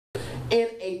in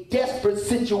a desperate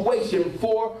situation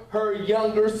for her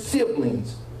younger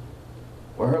siblings.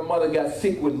 Well, her mother got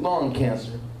sick with lung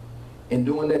cancer. And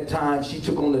during that time, she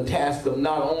took on the task of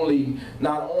not only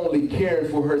caring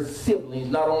for her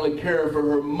siblings, not only caring for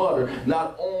her mother,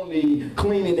 not only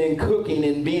cleaning and cooking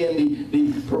and being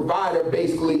the provider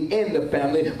basically in the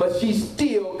family, but she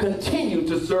still continued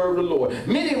to serve the Lord.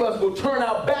 Many of us will turn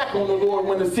our back on the Lord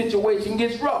when the situation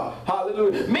gets rough.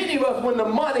 Hallelujah. Many of us, when the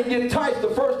money gets tight, the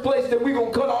first place that we're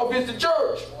going to cut off is the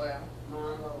church.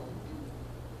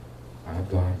 My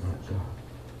God, my God.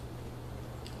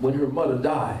 When her mother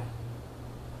died,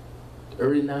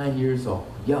 39 years old,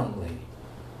 young lady,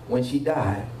 when she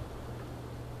died,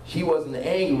 she wasn't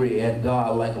angry at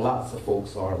God like lots of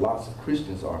folks are, lots of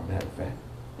Christians are, matter of fact.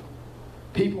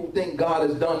 People think God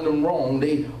has done them wrong.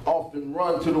 They often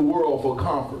run to the world for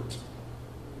comfort,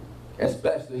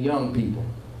 especially young people.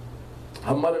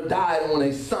 Her mother died on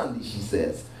a Sunday, she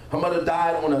says. Her mother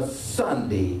died on a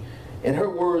Sunday. And her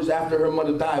words after her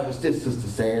mother died was this, Sister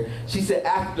Sand. She said,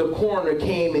 after the coroner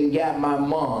came and got my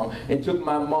mom and took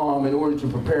my mom in order to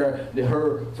prepare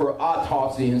her for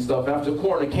autopsy and stuff, after the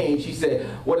coroner came, she said,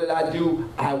 what did I do?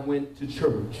 I went to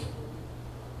church.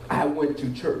 I went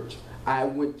to church. I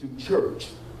went to church.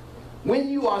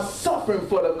 When you are suffering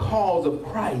for the cause of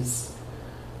Christ,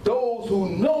 those who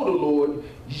know the Lord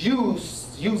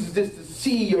uses this to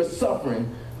see your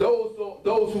suffering.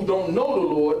 Those who don't know the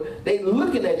Lord, they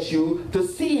looking at you to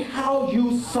see how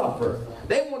you suffer.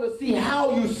 They want to see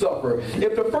how you suffer.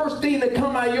 If the first thing that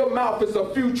come out of your mouth is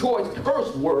a few choice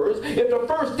curse words, if the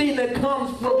first thing that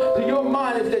comes to your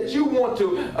mind is that you want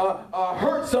to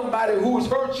hurt somebody who's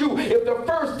hurt you, if the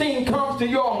first thing comes to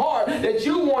your heart that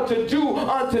you want to do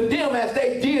unto them as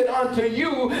they did unto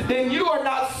you, then you are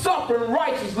not suffering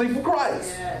righteously for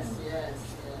Christ. Yes.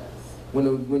 When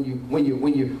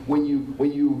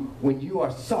you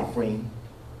are suffering,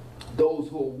 those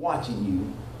who are watching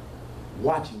you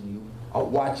are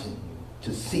watching you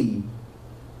to see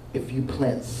if you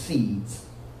plant seeds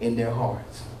in their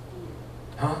hearts.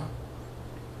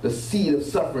 The seed of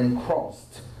suffering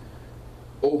crossed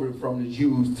over from the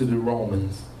Jews to the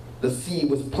Romans. The seed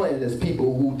was planted as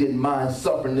people who didn't mind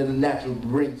suffering in the natural to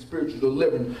bring spiritual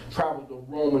deliverance, traveled the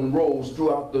Roman roads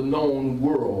throughout the known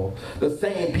world. The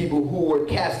same people who were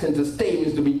cast into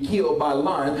stables to be killed by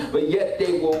lions, but yet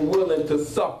they were willing to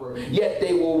suffer. Yet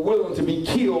they were willing to be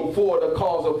killed for the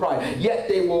cause of Christ. Yet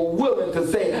they were willing to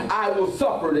say, I will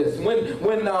suffer this.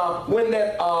 When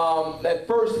that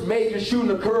first major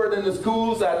shooting occurred in the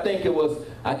schools, I think it was,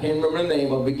 I can't remember the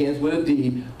name of it, begins with a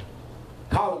D.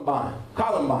 Columbine,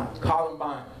 Colorado.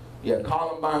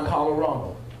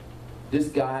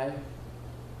 This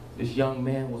young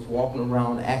man was walking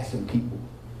around asking people,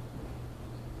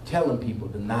 telling people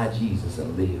to deny Jesus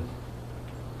and live.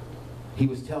 He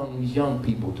was telling these young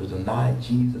people to deny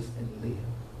Jesus and live.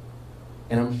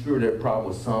 And I'm sure there probably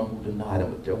was some who denied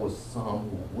him, but there was some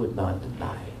who would not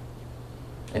deny him.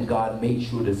 And God made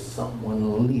sure that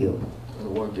someone lived in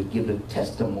order to give the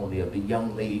testimony of the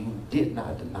young lady who did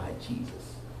not deny Jesus.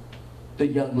 The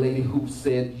young lady who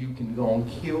said, you can go and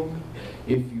kill me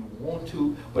if you want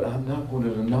to, but I'm not going to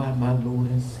deny my Lord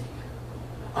and Savior.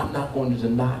 I'm not going to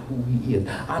deny who he is.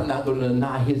 I'm not going to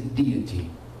deny his deity.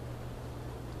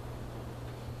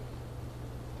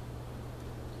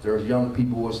 There's young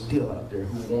people who are still out there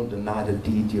who won't deny the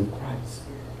deity of Christ.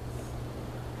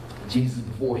 Jesus,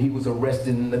 before he was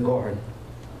arrested in the garden,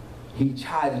 he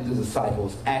chided the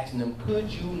disciples, asking them, could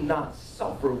you not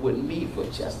suffer with me for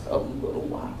just a little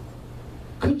while?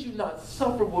 Could you not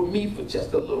suffer with me for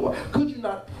just a little while? Could you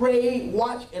not pray,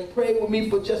 watch and pray with me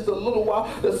for just a little while?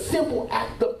 The simple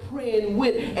act of praying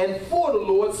with and for the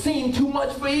Lord seemed too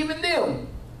much for even them.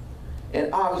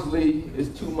 And obviously,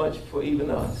 it's too much for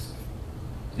even us.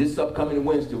 This upcoming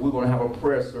Wednesday, we're going to have a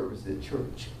prayer service at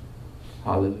church.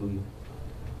 Hallelujah.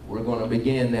 We're going to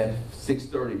begin at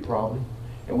 6:30 probably.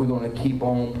 And we're going to keep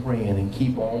on praying and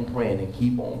keep on praying and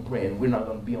keep on praying. We're not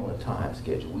going to be on a time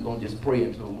schedule. We're going to just pray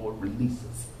until the Lord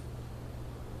releases.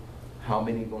 How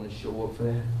many are going to show up for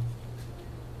that?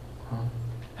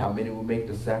 How many will make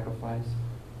the sacrifice?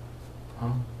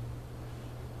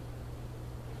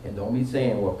 And don't be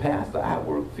saying, well, Pastor, I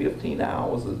work 15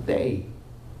 hours a day.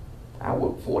 I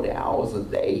work 40 hours a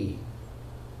day.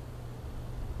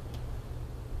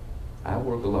 I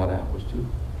work a lot of hours too.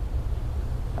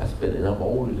 I spend it. I'm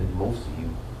older than most of you.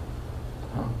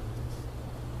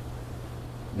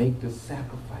 Make the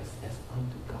sacrifice as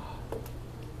unto God.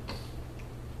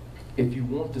 If you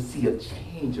want to see a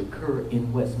change occur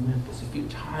in West Memphis, if you're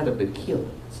tired of the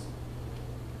killings,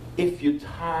 if you're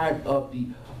tired of the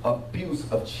abuse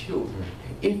of children,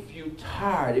 if you're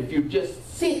tired, if you're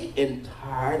just sick and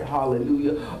tired,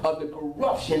 hallelujah, of the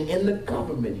corruption in the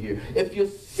government here, if you're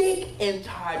sick and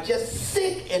tired, just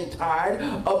sick and tired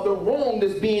of the wrong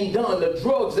that's being done, the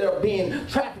drugs that are being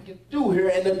trafficked through here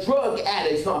and the drug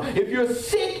addicts, if you're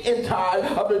sick and tired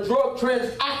of the drug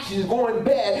transactions going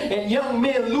bad and young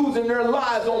men losing their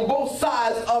lives on both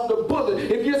sides of the bullet,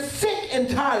 if you're sick and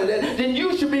tired of that, then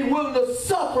you should be willing to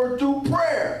suffer through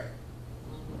prayer.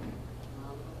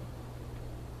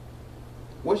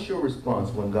 What's your response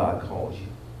when God calls you?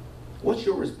 What's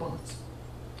your response?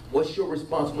 What's your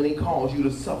response when he calls you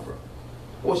to suffer?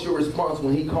 What's your response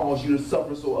when he calls you to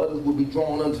suffer so others will be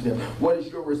drawn unto them? What is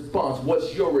your response?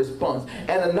 What's your response?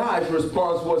 Ananias'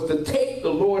 response was to take the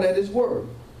Lord at his word.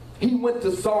 He went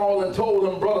to Saul and told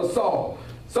him, Brother Saul,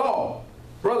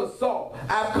 Brother Saul,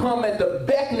 I've come at the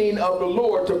beckoning of the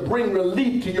Lord to bring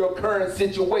relief to your current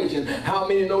situation. How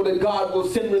many know that God will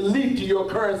send relief to your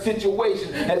current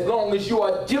situation as long as you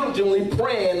are diligently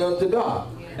praying unto God?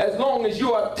 As long as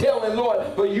you are telling,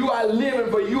 Lord, for you I live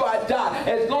and for you I die.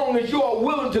 As long as you are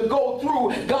willing to go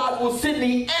through, God will send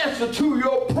the answer to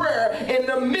your prayer in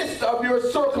the midst of your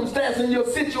circumstance and your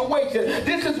situation.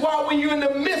 This is why when you're in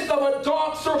the midst of a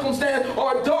dark circumstance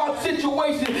or a dark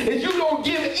situation, is you don't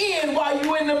give in while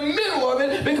you're in the middle of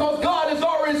it, because God has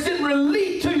already sent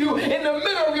relief to you in the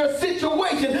middle of your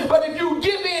situation. But if you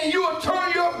give in, you will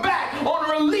turn your back on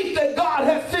the relief that God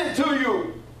has sent to you.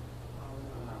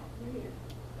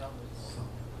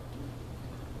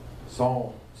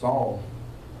 Saul,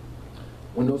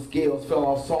 when those scales fell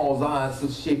off Saul's eyes so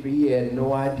shape, he had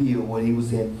no idea what he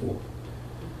was in for.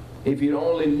 If he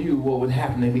only knew what would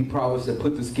happen to him, he probably said,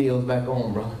 put the scales back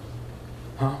on, brother.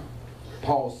 Huh?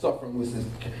 Paul's suffering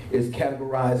is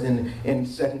categorized in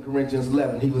 2 Corinthians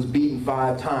 11. He was beaten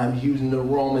 5 times using the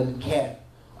Roman cat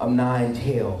of 9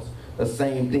 tails. The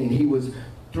same thing. He was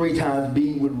 3 times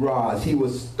beaten with rods. He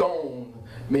was stoned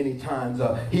many times.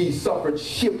 He suffered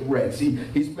shipwrecks.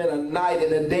 He spent a night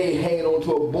and a day hanging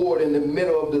onto a board in the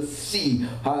middle of the sea.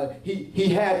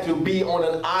 He had to be on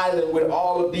an island with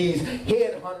all of these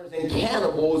headhunters and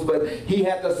cannibals, but he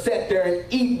had to sit there and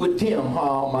eat with them.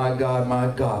 Oh my God, my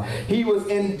God. He was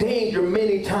in danger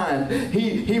many times.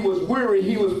 He was weary.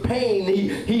 He was pained.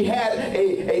 He had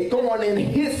a thorn in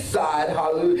his side.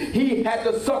 Hallelujah. He had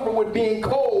to suffer with being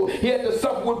cold. He had to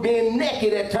suffer with being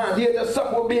naked at times. He had to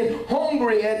suffer with being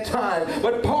hungry at times.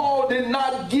 But Paul did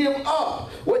not give up.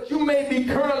 What you may be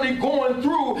currently going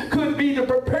through could be to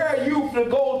prepare you to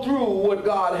go through what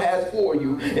God has for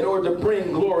you in order to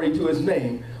bring glory to his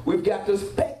name. We've got to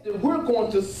expect that we're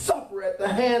going to suffer at the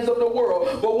hands of the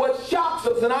world. But what shocks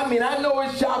us, and I know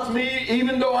it shocks me,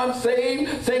 even though I'm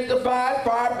saved, sanctified,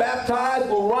 fire baptized,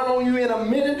 will run on you in a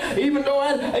minute, even though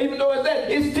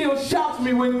that, it still shocks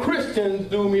me when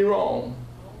Christians do me wrong.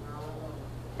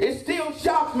 It still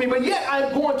shocks me, but yet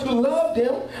I'm going to love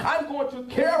them. I'm going to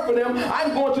care for them.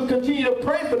 I'm going to continue to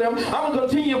pray for them. I'm going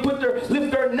to continue to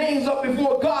lift their names up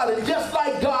before God. And just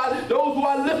like God, those who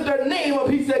I lift their name up,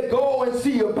 he said, go and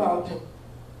see about them.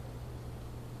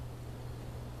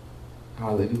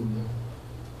 Hallelujah.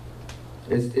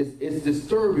 It's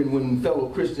disturbing when fellow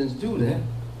Christians do that.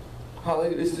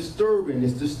 Hallelujah. It's disturbing.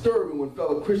 It's disturbing when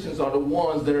fellow Christians are the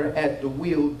ones that are at the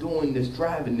wheel doing this,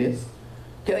 driving this.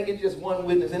 Can I get just one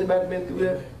witness? Anybody been through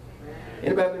that?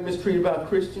 Anybody been mistreated by a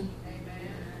Christian?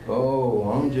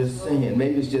 Oh, I'm just saying.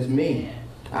 Maybe it's just me.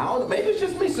 I don't know. Maybe it's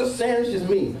just me. Sister Sandra, it's just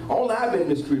me. Only I've been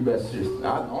mistreated by sisters.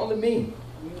 Only me.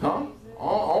 Huh?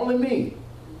 Only me.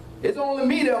 It's only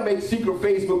me that'll make secret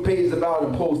Facebook pages about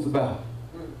and post about.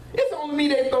 It's only me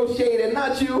that throw shade at,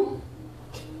 not you.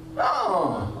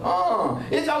 No.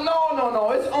 It's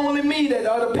only me that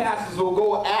other pastors will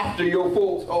go after your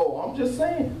folks. Oh, I'm just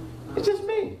saying. It's just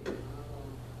me.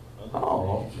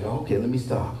 Oh, okay, let me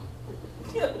stop.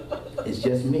 It's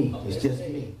just me. It's just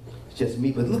me. It's just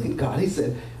me. But look at God. He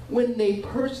said, when they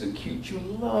persecute you,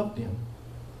 love them.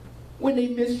 When they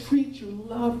mistreat you,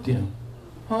 love them.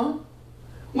 Huh?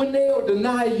 When they'll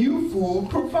deny you food,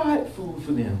 provide food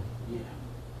for them.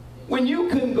 When you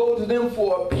couldn't go to them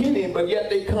for a penny, but yet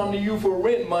they come to you for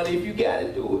rent money, if you got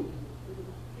to do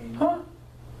it. Huh?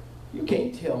 You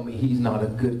can't tell me he's not a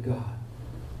good God.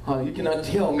 You cannot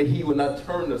tell me he will not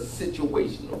turn the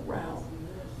situation around.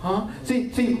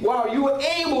 See, while you are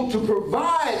able to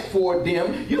provide for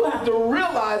them, you have to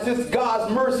realize it's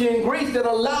God's mercy and grace that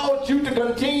allowed you to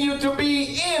continue to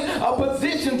be in a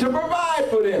position to provide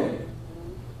for them.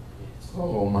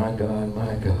 Oh, my God,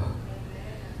 my God.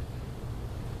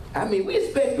 I mean, we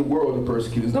expect the world to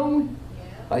persecute us, don't we?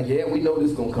 Like, yeah, we know this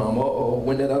is going to come.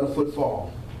 When that other foot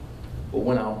falls. But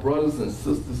when our brothers and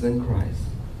sisters in Christ,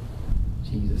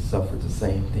 Jesus suffered the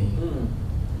same thing.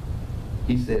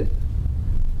 He said,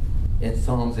 in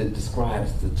Psalms it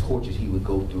describes the tortures he would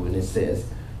go through, and it says,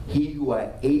 he who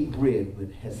I ate bread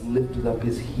with has lifted up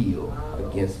his heel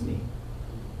against me.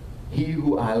 He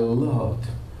who I loved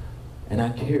and I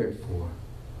cared for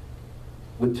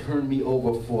would turn me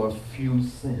over for a few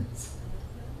cents.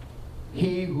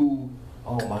 He who,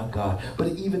 oh my God.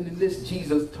 But even in this,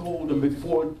 Jesus told him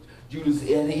before Judas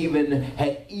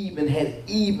had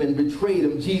even betrayed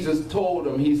him. Jesus told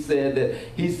him, he said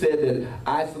that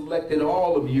I selected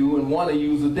all of you and one of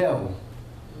you is the devil.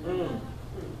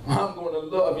 I'm going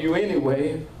to love you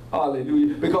anyway.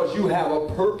 Hallelujah. Because you have a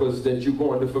purpose that you're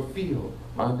going to fulfill.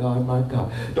 My God, my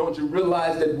God. Don't you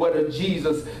realize that whether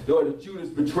Judas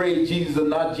betrayed Jesus or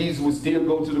not, Jesus would still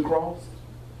go to the cross?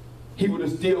 He would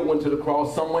have still went to the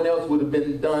cross. Someone else would have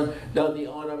been done the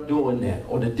honor of doing that,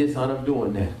 or the dishonor of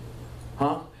doing that.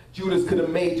 Huh? Judas could have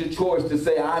made the choice to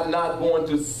say, I'm not going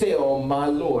to sell my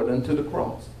Lord unto the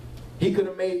cross. He could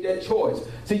have made that choice.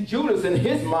 See, Judas in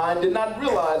his mind did not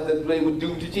realize that they would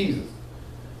do to Jesus.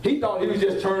 He thought he was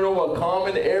just turning over a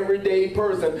common, everyday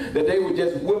person that they would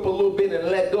just whip a little bit and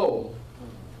let go.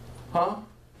 Huh?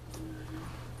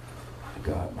 My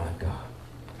God, my God.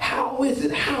 How is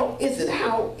it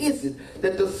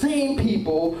that the same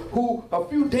people who a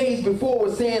few days before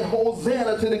were saying,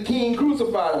 Hosanna to the King,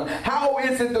 crucified him? How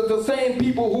is it that the same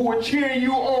people who were cheering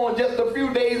you on just a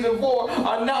few days before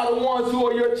are now the ones who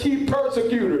are your chief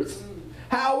persecutors?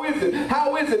 How is it?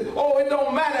 How is it? Oh, it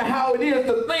don't matter how it is.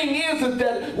 The thing is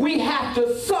that we have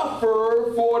to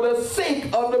suffer for the sake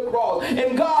of the cross.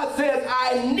 And God says,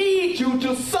 I need you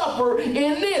to suffer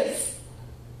in this.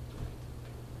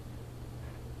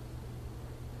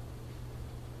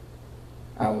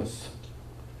 I was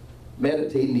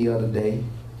meditating the other day,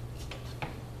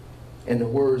 and the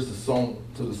words to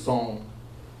the song,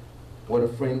 What a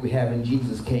Friend We Have in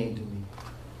Jesus, came to me.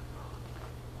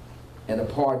 And the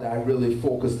part that I really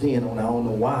focused in on, I don't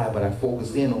know why, but I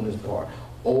focused in on this part.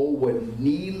 Oh, what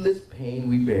needless pain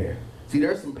we bear. See,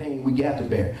 there's some pain we got to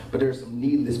bear, but there's some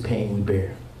needless pain we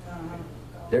bear.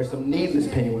 There's some needless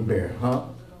pain we bear, huh?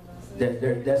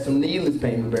 There's some needless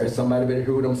pain we bear. Somebody better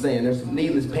hear what I'm saying. There's some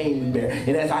needless pain we bear.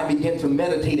 And as I begin to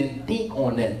meditate and think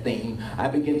on that thing,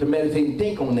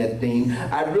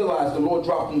 I realized the Lord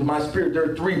dropped into my spirit, there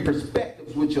are three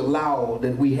perspectives which allow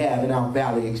that we have in our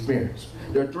valley experience.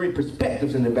 There are three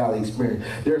perspectives in the valley experience.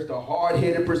 There's the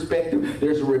hard-headed perspective,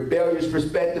 there's a rebellious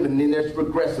perspective, and then there's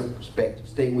progressive perspective.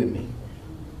 Stay with me.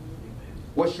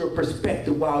 What's your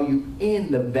perspective while you're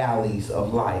in the valleys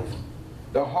of life?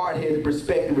 The hard-headed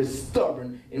perspective is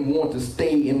stubborn and want to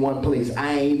stay in one place.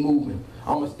 I ain't moving.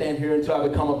 I'm going to stand here until I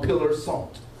become a pillar of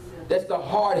salt. That's the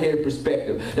hard-headed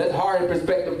perspective. That hard-headed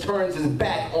perspective turns his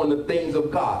back on the things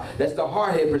of God. That's the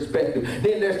hard-headed perspective.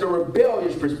 Then there's the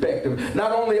rebellious perspective.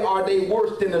 Not only are they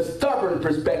worse than the stubborn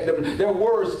perspective, they're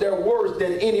worse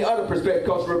than any other perspective.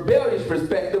 Because rebellious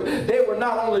perspective, they will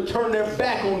not only turn their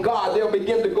back on God, they'll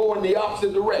begin to go in the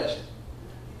opposite direction.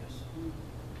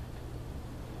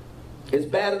 It's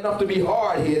bad enough to be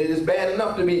hard-headed. It's bad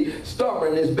enough to be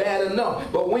stubborn. It's bad enough.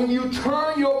 But when you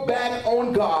turn your back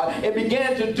on God and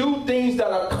begin to do things that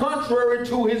are contrary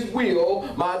to his will,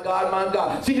 my God, my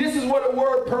God. See, this is where the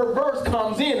word perverse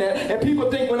comes in at. And people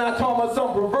think we're not talking about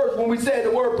some perverse. When we say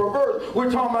the word perverse,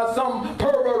 we're talking about some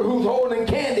pervert who's holding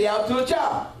candy out to a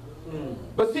child.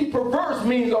 But see, perverse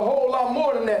means a whole lot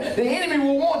more than that. The enemy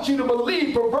will want you to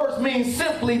believe perverse means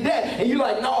simply that. And you're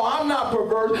like, no, I'm not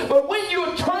perverse. But when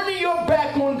you're turning your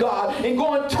back on God and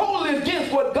going totally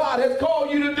against what God has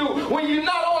called you to do, when you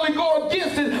not only go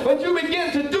against it, but you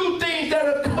begin to do things that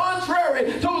are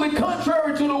contrary, totally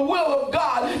contrary to the will of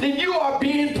God, then you are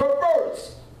being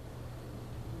perverse.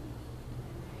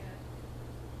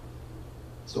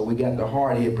 So we got the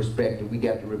hard-headed perspective. We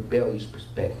got the rebellious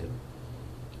perspective.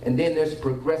 And then there's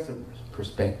progressive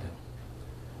perspective.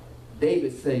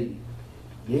 David said,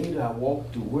 yea, do I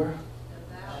walk through where?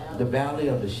 The valley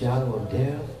of the shadow of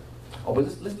death. Oh, but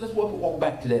let's walk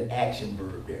back to that action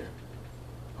verb there.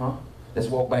 Huh? Let's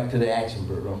walk back to the action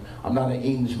verb. I'm not an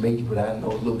English major, but I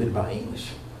know a little bit about English.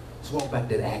 Let's walk back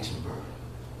to that action verb.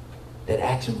 That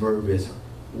action verb is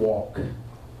walk.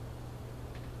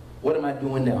 What am I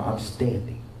doing now? I'm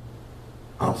standing.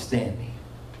 I'm standing.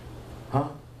 Huh?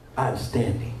 I'm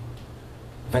standing.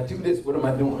 If I do this, what am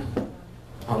I doing?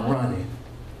 I'm running.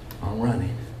 I'm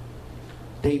running.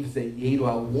 David said, yea, do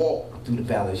I walk through the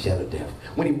valley of the shadow of death.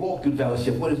 When he walked through the valley of the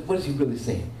shadow, what is he really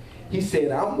saying? He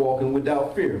said, I'm walking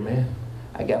without fear, man.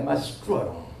 I got my strut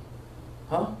on.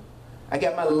 Huh? I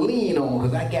got my lean on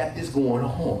because I got this going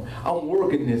on. I'm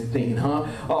working this thing, huh?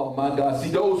 Oh my God. See,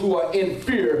 those who are in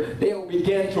fear, they'll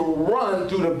begin to run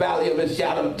through the valley of the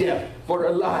shadow of death for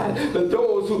their lives. But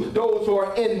those who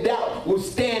are in doubt will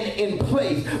stand in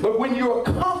place. But when you're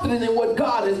confident in what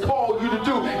God has called you to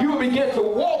do, you will begin to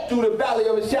walk through the valley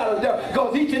of the shadow of death,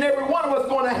 because each and every one of us is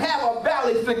going to have a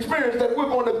valley experience that we're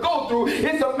going to go through.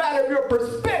 It's a matter of your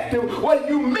perspective, whether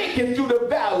you make it through the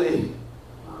valley.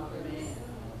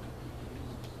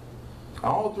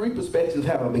 All three perspectives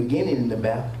have a beginning in the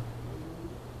valley,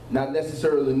 not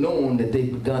necessarily knowing that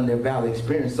they've begun their valley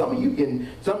experience. Some of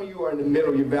you are in the middle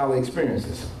of your valley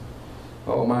experiences.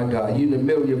 Oh my God, you're in the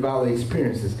middle of your valley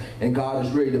experiences, and God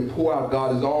is ready to pour out.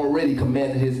 God has already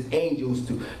commanded his angels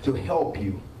to help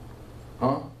you.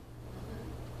 Huh?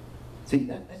 See,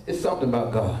 it's something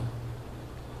about God.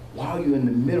 While you're in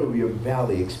the middle of your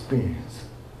valley experience,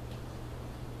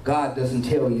 God doesn't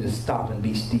tell you to stop and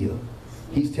be still.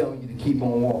 He's telling you to keep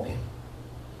on walking.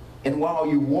 And while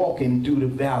you're walking through the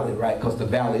valley, right, because the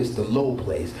valley is the low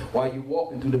place, while you're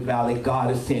walking through the valley,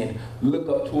 God is saying, look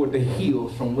up toward the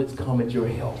hills from which cometh your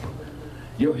help.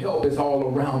 Your help is all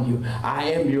around you.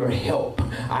 I am your help.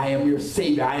 I am your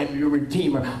Savior. I am your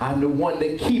Redeemer. I'm the one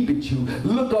that keepeth you.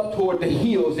 Look up toward the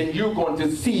hills and you're going to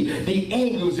see the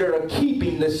angels that are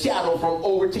keeping the shadow from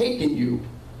overtaking you.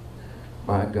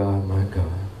 My God, my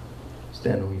God.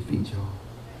 Stand on your feet, y'all.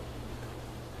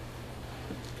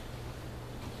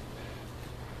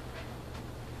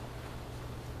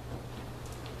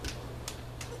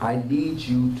 I need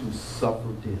you to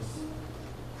suffer this.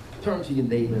 Turn to your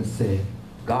neighbor and say,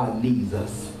 God needs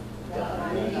us,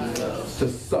 to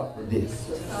suffer this.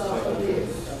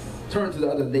 Turn to the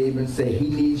other neighbor and say, he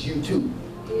needs you too,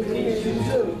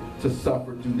 to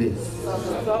suffer through this.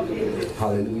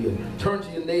 Hallelujah. Turn to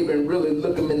your neighbor and really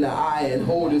look him in the eye and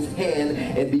hold his hand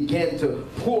and begin to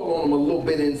pull on him a little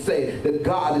bit and say that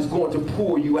God is going to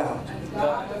pull you out.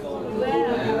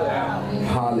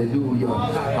 Hallelujah.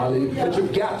 Hallelujah. But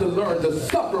you've got to learn to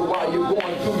suffer while you're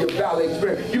going through your valley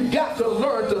experience. You've got to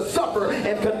learn to suffer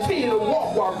and continue to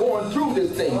walk while going through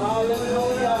this thing.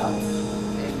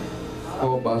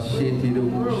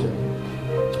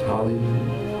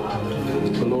 Hallelujah.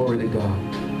 Glory to God.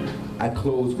 I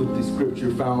close with the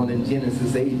scripture found in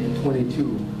Genesis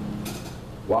 8:22.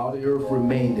 While the earth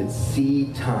remained in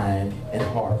seed time and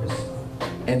harvest,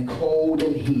 and cold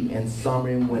and heat, and summer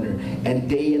and winter, and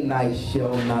day and night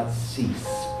shall not cease.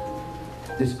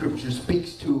 The scripture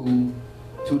speaks to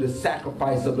the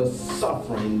sacrifice of the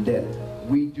suffering that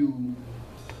we do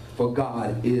for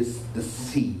God is the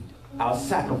seed. Our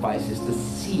sacrifice is the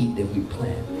seed that we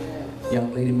plant.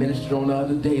 Young lady ministered on the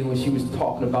other day when she was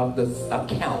talking about the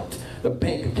account, the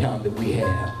bank account that we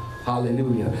have.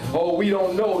 Hallelujah. Oh, we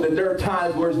don't know that there are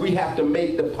times where we have to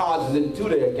make deposits into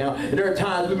the account. And there are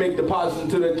times we make deposits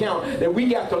into the account that we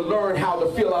got to learn how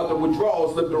to fill out the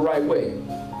withdrawal slip the right way.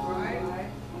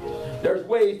 There's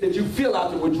ways that you fill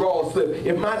out the withdrawal slip.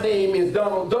 If my name is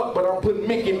Donald Duck, but I'm putting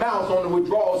Mickey Mouse on the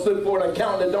withdrawal slip for an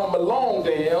account that don't belong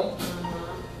to him,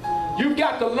 you've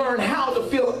got to learn how to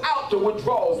fill out the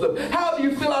withdrawal slip. How do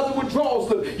you fill out the withdrawal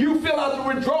slip? You fill out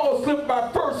the withdrawal slip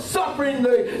by first suffering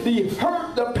the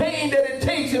hurt, the pain that it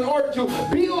takes in order to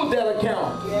build that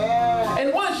account. Yeah.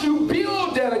 And once you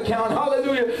build that account,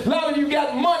 hallelujah, a lot of you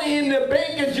got money in the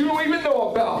bank that you don't even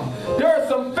know about. There's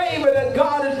some favor that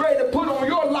God is ready to put on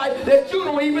your life that you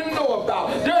don't even know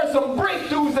about. There are some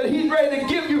breakthroughs that he's ready to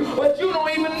give you but you don't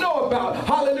even know about.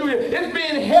 Hallelujah. It's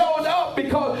being held up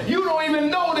because you don't even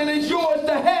know that it's yours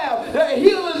to have. The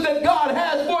healings that God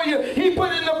has for you, he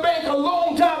put in the bank a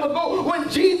long time ago when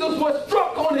Jesus was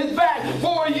struck on his back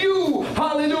for you.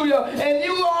 Hallelujah. And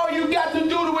all you got to do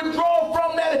to withdraw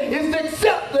from that is to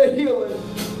accept the healing.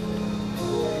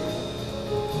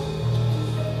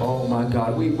 Oh my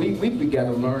God, we got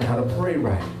to learn how to pray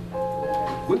right.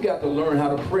 We've got to learn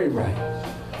how to pray right.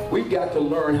 We've got to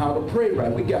learn how to pray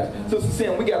right. Sister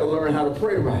Sam, we got to learn how to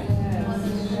pray right.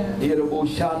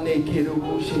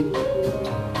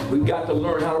 We've got to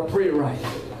learn how to pray right.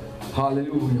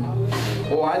 Hallelujah.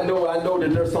 Oh, I know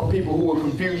that there's some people who are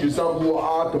confused, some who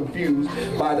are confused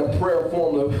by the prayer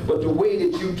formula, but the way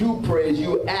that you do pray is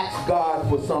you ask God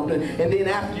for something, and then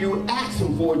after you ask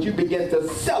him for it, you begin to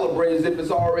celebrate as if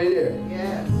it's already there.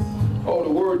 Yes. Oh, the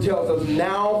word tells us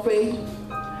now faith.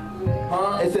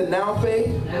 Huh? It said now faith.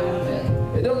 Now faith.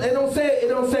 It don't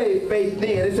say faith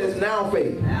then. It says now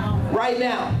faith. Right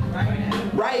now.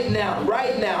 Right now.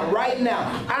 Right now. Right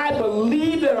now. I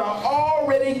believe that I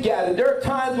already got it. There are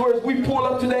times where we pull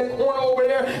up to that corner over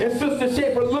there and Sister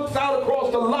Schaefer looks out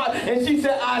across the lot and she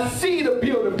said, I see the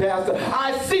building, Pastor.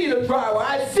 I see the driveway.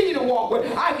 I see the walkway.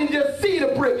 I can just see the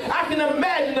brick. I can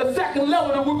imagine the second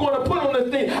level that we're going to put on this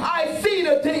thing. I see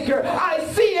the taker. I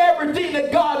see everything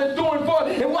that God is doing for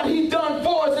us and what He's done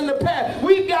for us in the past.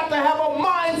 We've got to have a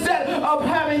mindset of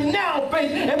having now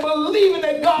faith and believing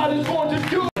that God is going to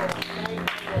do it.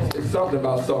 It's something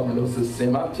about suffering, though, Sister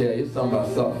Sim. I'll tell you, it's something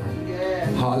about suffering.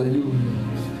 Hallelujah.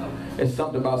 It's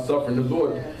something about suffering. The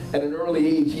Lord, at an early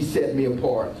age, He set me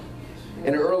apart.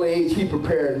 At an early age, He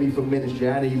prepared me for ministry.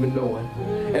 I didn't even know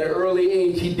it. At an early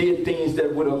age, He did things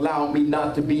that would allow me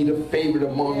not to be the favorite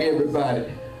among everybody.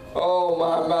 Oh,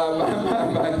 my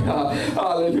God.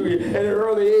 Hallelujah. At an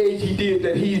early age, He did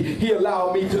that. He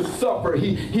allowed me to suffer.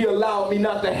 He allowed me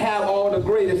not to have all the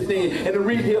greatest things. And the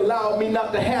reason He allowed me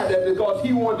not to have that because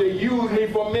He wanted to use me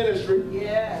for ministry.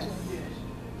 Yes.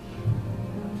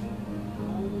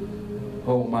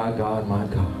 Oh, my God, my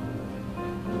God.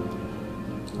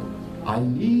 I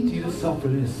need you to suffer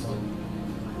this.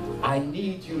 I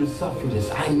need you to suffer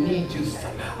this. I need you to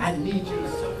suffer. I need you to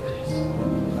suffer this.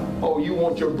 Oh, you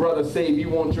want your brother saved. You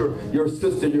want your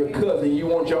sister, your cousin. You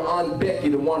want your Aunt Becky,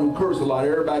 the one who cursed a lot.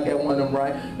 Everybody got one of them,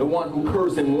 right? The one who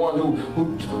cursed and one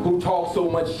who talks so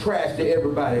much trash to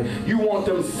everybody. You want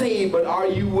them saved, but are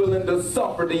you willing to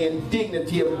suffer the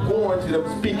indignity of going to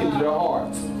them, speaking to their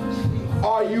hearts?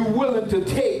 Are you willing to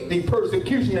take the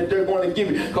persecution that they're going to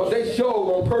give you? Because they sure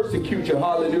going to persecute you.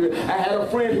 Hallelujah. I had a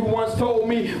friend who once told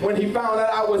me when he found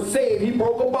out I was saved, he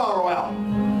broke a bottle out.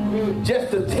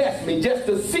 Just to test me, just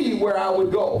to see where I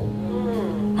would go.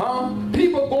 Huh?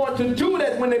 People are going to do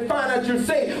that when they find out you're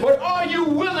saved. But are you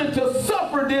willing to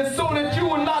suffer this so that you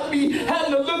will not be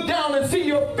having to look down and see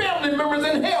your family members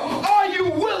in hell? Are you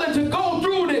willing to go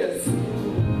through this?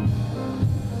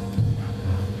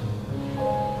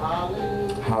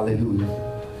 Hallelujah.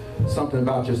 Something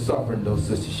about your suffering, though,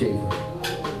 Sister Schaefer.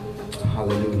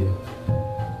 Hallelujah. I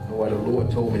know why the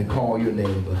Lord told me to call your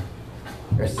name, but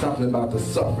there's something about the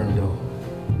suffering, though.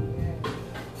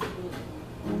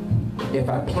 If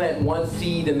I plant one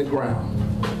seed in the ground,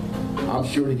 I'm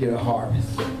sure to get a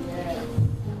harvest.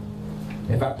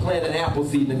 If I plant an apple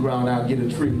seed in the ground, I'll get a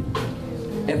tree.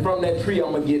 And from that tree,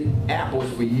 I'm going to get apples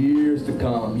for years to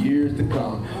come, years to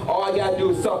come. All I got to do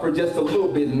is suffer just a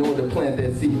little bit in order to plant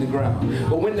that seed in the ground.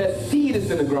 But when that seed is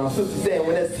in the ground, Sister saying,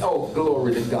 when that's, oh,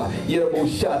 glory to God. You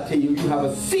have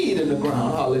a seed in the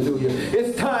ground. Hallelujah.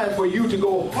 It's time for you to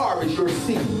go harvest your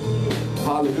seed.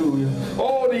 Hallelujah.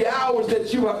 Oh, the hours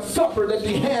that you have suffered at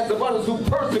the hands of others who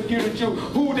persecuted you,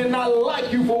 who did not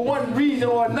like you for one reason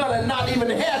or another, not even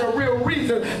had a real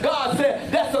reason. God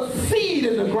said, that's a seed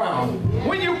in the ground.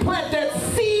 When you plant that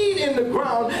seed in the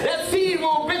ground, that seed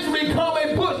will eventually become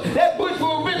a bush. That bush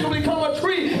will eventually become a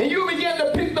tree. And you begin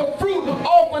to pick the fruit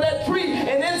off of that tree.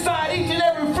 And inside each and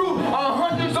every fruit are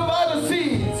hundreds of other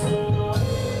seeds.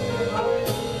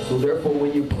 So therefore,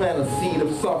 when you plant a seed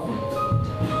of suffering,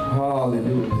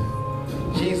 hallelujah.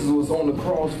 Jesus was on the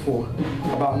cross for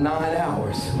about 9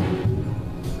 hours.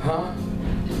 Huh?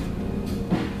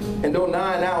 And though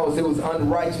 9 hours, it was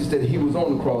unrighteous that he was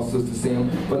on the cross, Sister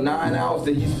Sam, but 9 hours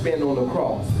that he spent on the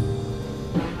cross.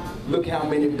 Look how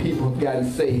many people have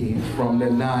gotten saved from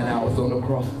their 9 hours on the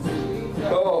cross.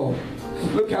 Oh,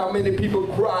 look how many people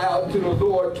cry out to the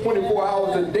Lord 24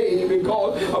 hours a day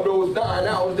because of those 9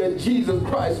 hours that Jesus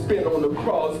Christ spent on the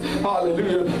cross.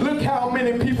 Hallelujah. Look how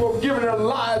many people have given their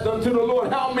lives unto the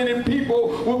Lord. How many people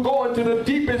will go into the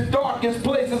deepest, darkest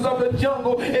places of the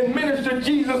jungle and minister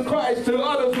Jesus Christ to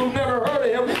others who've never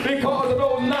heard of him because of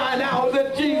those 9 hours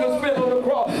that Jesus spent on the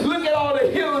cross. Look at all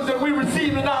the healings that we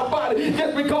receive in our body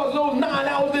just because of those 9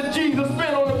 hours that Jesus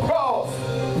spent on the cross.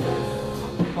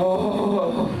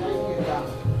 Oh.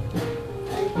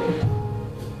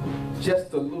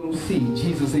 Just a little seed.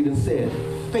 Jesus even said,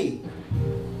 faith,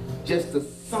 just the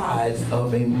size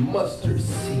of a mustard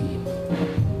seed.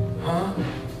 Huh?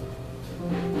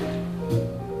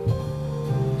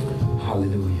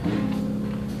 Hallelujah.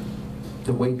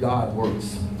 The way God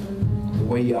works, the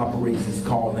way he operates is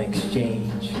called an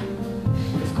exchange.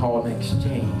 It's called an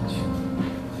exchange.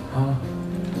 Huh?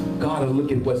 God will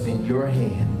look at what's in your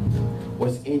hand,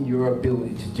 what's in your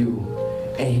ability to do,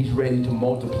 and he's ready to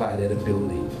multiply that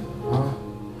ability. Huh?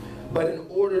 But in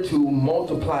order to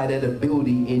multiply that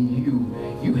ability in you,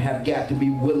 you have got to be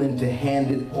willing to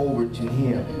hand it over to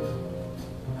him.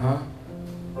 Huh?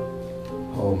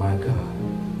 Oh my God.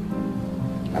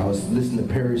 I was listening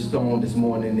to Perry Stone this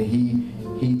morning, and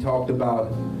He talked about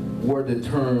where the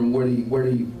term, where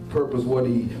the purpose,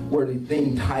 where the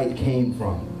thing tight came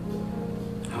from.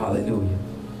 Hallelujah.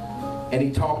 And he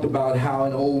talked about how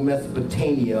in old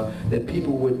Mesopotamia that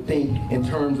people would think in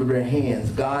terms of their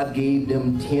hands. God gave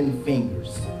them 10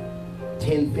 fingers.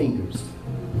 10 fingers.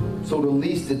 So the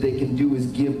least that they can do is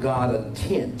give God a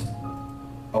tenth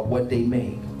of what they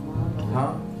made.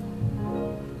 Huh?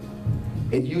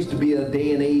 It used to be a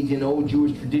day and age in old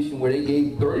Jewish tradition where they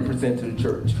gave 30% to the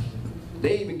church.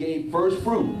 They even gave first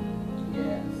fruit.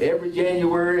 Every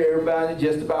January,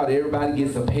 just about everybody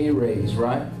gets a pay raise,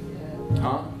 right?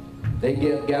 Huh? They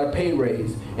got a pay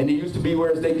raise. And it used to be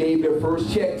where they gave their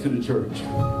first check to the church.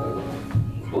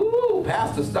 Ooh,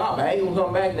 pastor, stop. I ain't gonna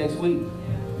come back next week.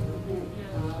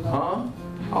 Huh?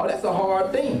 Oh, that's a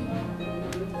hard thing.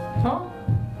 Huh?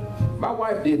 My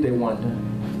wife did that one time.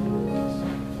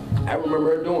 I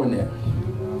remember her doing that.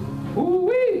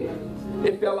 Ooh-wee.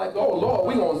 It felt like, oh Lord,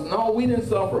 we didn't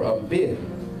suffer a bit.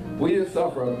 We didn't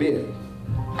suffer a bit.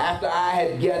 After I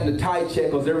had gotten the tithe check,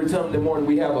 because every Sunday morning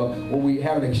when we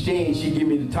have an exchange, she give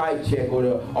me the tithe check or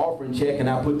the offering check, and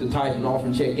I put the tithe and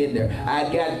offering check in there. I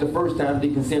had got it the first time.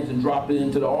 Deacon Simpson dropped it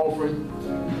into the offering,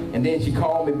 and then she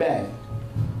called me back.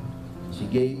 She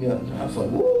gave me I was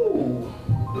like, woo,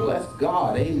 bless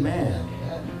God, amen.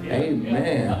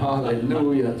 Amen,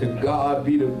 hallelujah, to God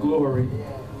be the glory.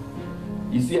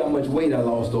 You see how much weight I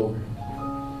lost over?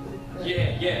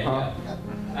 Yeah. Huh?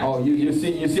 Oh, you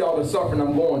see all the suffering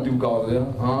I'm going through because of it,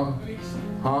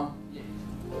 huh?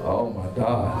 Oh my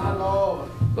God.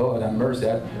 Lord have mercy.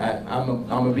 I'm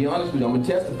going to be honest with you. I'm going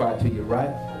to testify to you,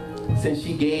 right? Since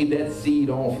she gave that seed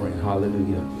offering,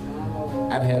 hallelujah,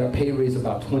 I've had a pay raise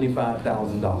about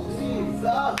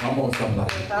 $25,000. Come on,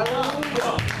 somebody.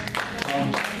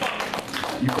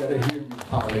 You better hear me.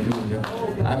 Hallelujah.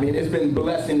 I mean, it's been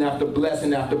blessing after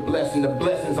blessing after blessing. The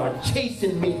blessings are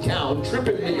chasing me down,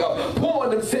 tripping me up,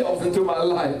 pouring themselves into my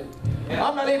life.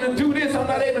 I'm not able to do this. I'm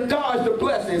not able to dodge the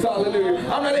blessings. Hallelujah.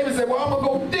 I'm not able to say, well, I'm going to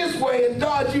go this way and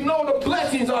dodge. You know, the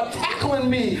blessings are tackling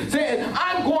me, saying,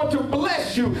 I'm going to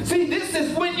bless you. See, this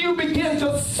is when you begin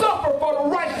to suffer for the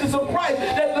righteousness of Christ,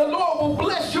 that the Lord will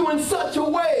bless you in such a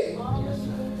way.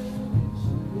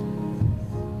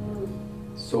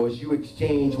 So as you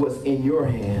exchange what's in your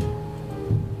hand,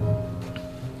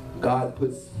 God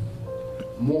puts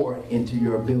more into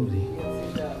your ability.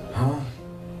 Huh?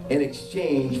 In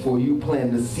exchange for you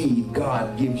planting the seed,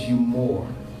 God gives you more.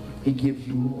 He gives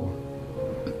you more.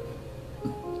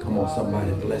 Come on,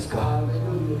 somebody, bless God.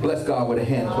 Bless God with a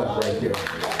hand clap right there.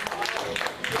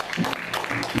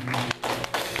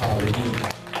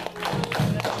 Hallelujah.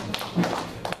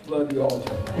 Blood the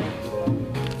altar.